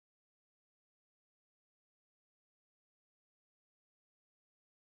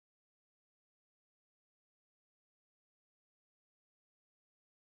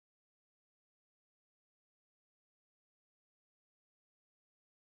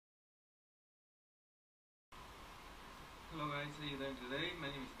Hello guys, how you doing today? My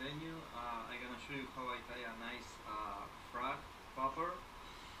name is Daniel. I'm gonna show you how I tie a nice frog popper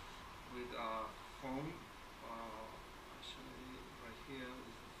with foam. Actually, right here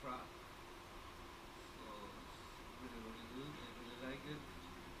is the frog. So it's really good. I really like it.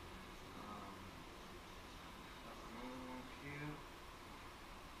 Have another one here.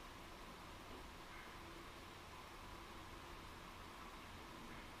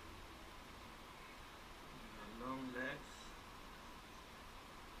 Long legs.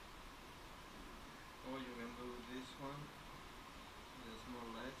 Or you can do this one. The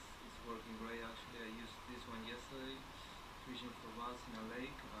small legs. It's working great actually. I used this one yesterday fishing for bass in a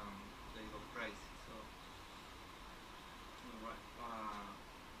lake. They go crazy. So alright.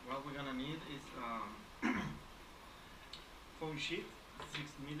 What we're gonna need is foam sheet, 6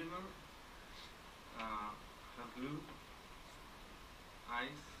 mm, hot glue,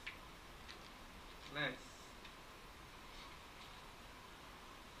 ice, legs.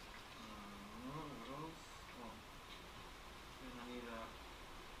 What else? Oh, we're gonna need a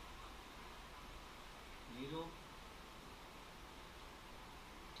needle,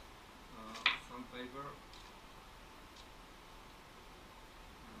 some paper,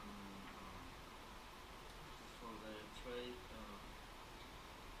 for the tray.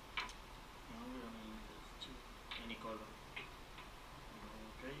 Now we're gonna need this too, any color.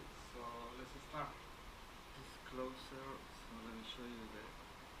 Okay, so let's start. This closer, so let me show you the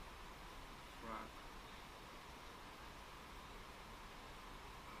frog.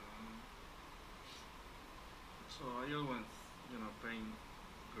 So I always, paint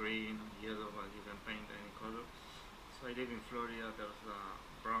green, yellow, but you can paint any color. So I live in Florida. There's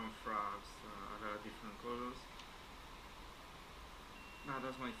brown frogs, a lot of different colors. Now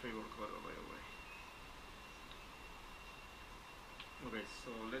that's my favorite color, by the way. Okay,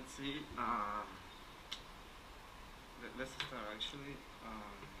 so let's see. Let's start actually.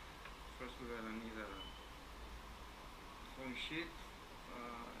 First we're gonna need a foam sheet.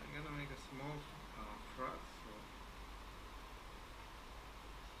 I'm gonna make a small frog. So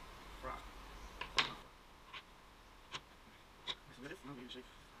frog. No, you shape.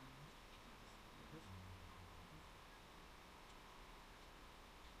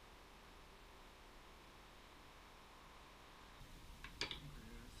 So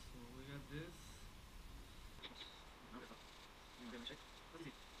we got this.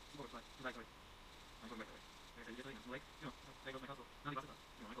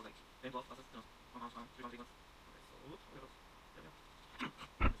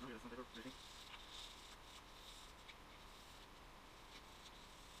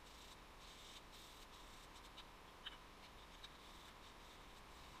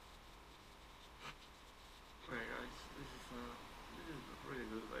 Okay guys, this is really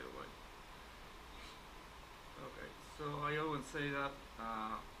good by the way. Okay, so I always say that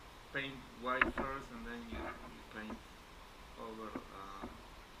paint white first and then you paint over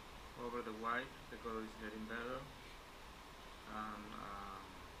the white. The color is getting better. And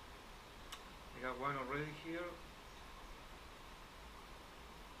I got one already here.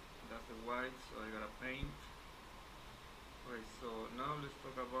 That's the white, so I gotta paint. Okay, so now let's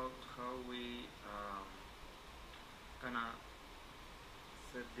talk about how we gonna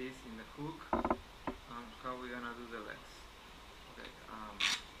set this in the hook and how we're gonna do the legs. Okay,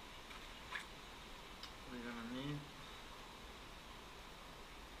 we're gonna need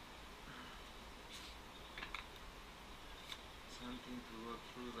something to go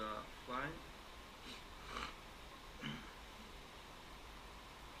through the fly.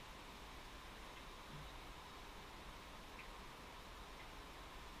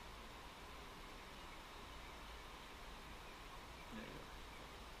 There you go.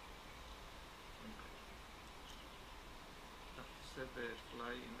 Okay. Have to set the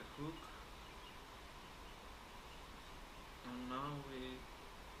fly in the hook. And now we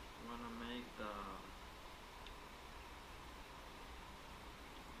wanna make the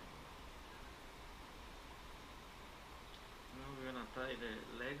now we're gonna tie the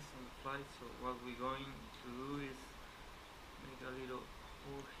legs on the fly. So what we're going to do is make a little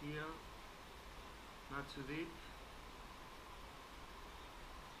hole here, not too deep.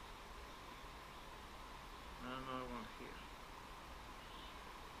 And another one here.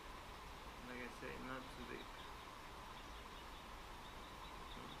 Like I say, not too deep.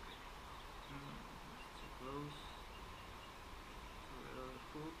 Okay. That's too close to the other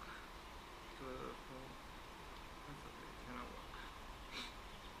hook. To the other hole. That's okay, it's gonna work.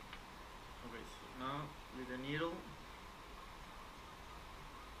 Okay, so now with the needle,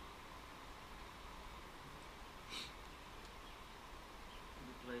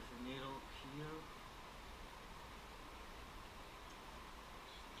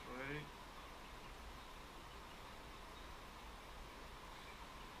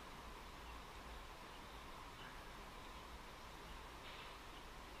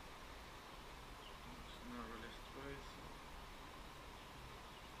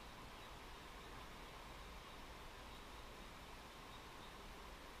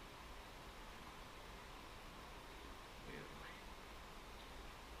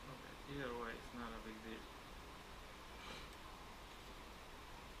 it's not a big deal.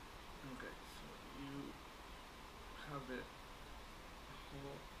 Okay, so you have the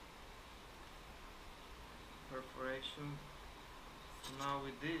whole perforation. So now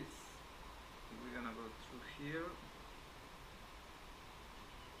with this, we're gonna go through here.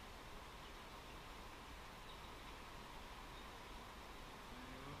 There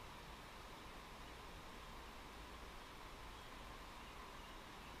you go.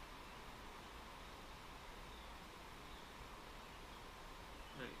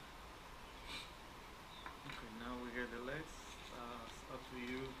 Okay, now we get the legs. It's up to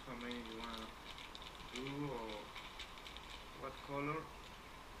you how many you wanna do or what color.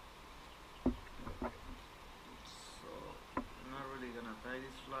 So I'm not really gonna tie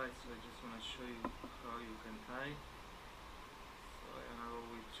this fly, so I just wanna show you how you can tie. So I'm gonna go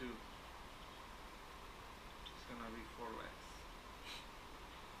with two. It's gonna be 4 legs.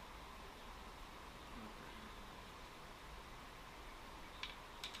 Okay.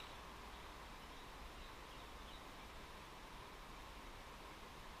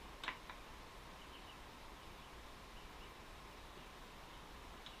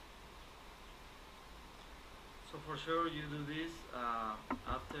 So for sure you do this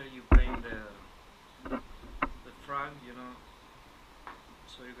after you paint the frog, you know,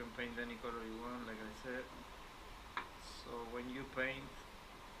 so you can paint any color you want, like I said. So when you paint,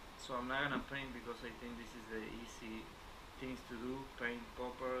 so I'm not gonna paint because I think this is the easy things to do. Paint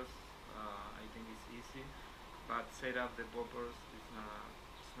poppers, I think it's easy, but set up the poppers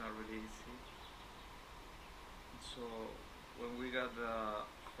it's not really easy. So when we got the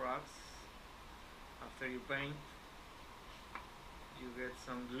frogs, after you paint, you get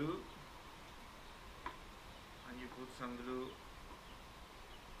some glue and you put some glue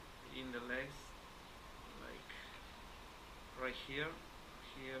in the legs, like right here,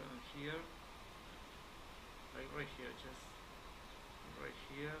 here and here, like right here, just right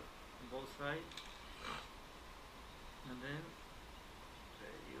here on both sides, and then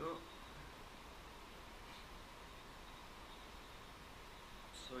there you go.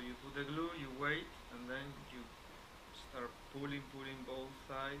 So you put the glue, you wait, and then you start pulling both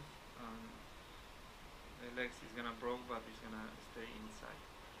sides, and the legs is gonna broke, but it's gonna stay inside.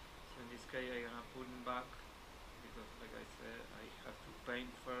 So in this case, I'm gonna pull it back because, like I said, I have to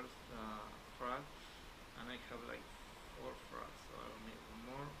paint first frog, and I have like 4 frogs, so I don't need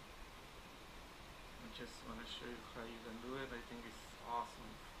one more. I just wanna show you how you can do it. I think it's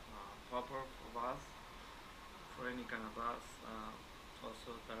awesome popper for bass, for any kind of bass.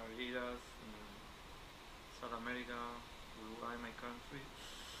 Also tarariras in South America, Uruguay, my country,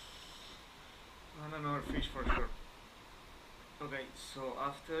 and another fish for sure. Okay, so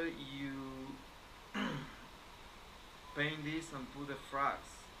after you paint this and put the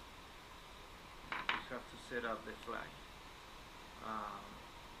frogs, you have to set up the flag. Um,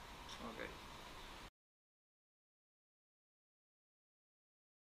 okay,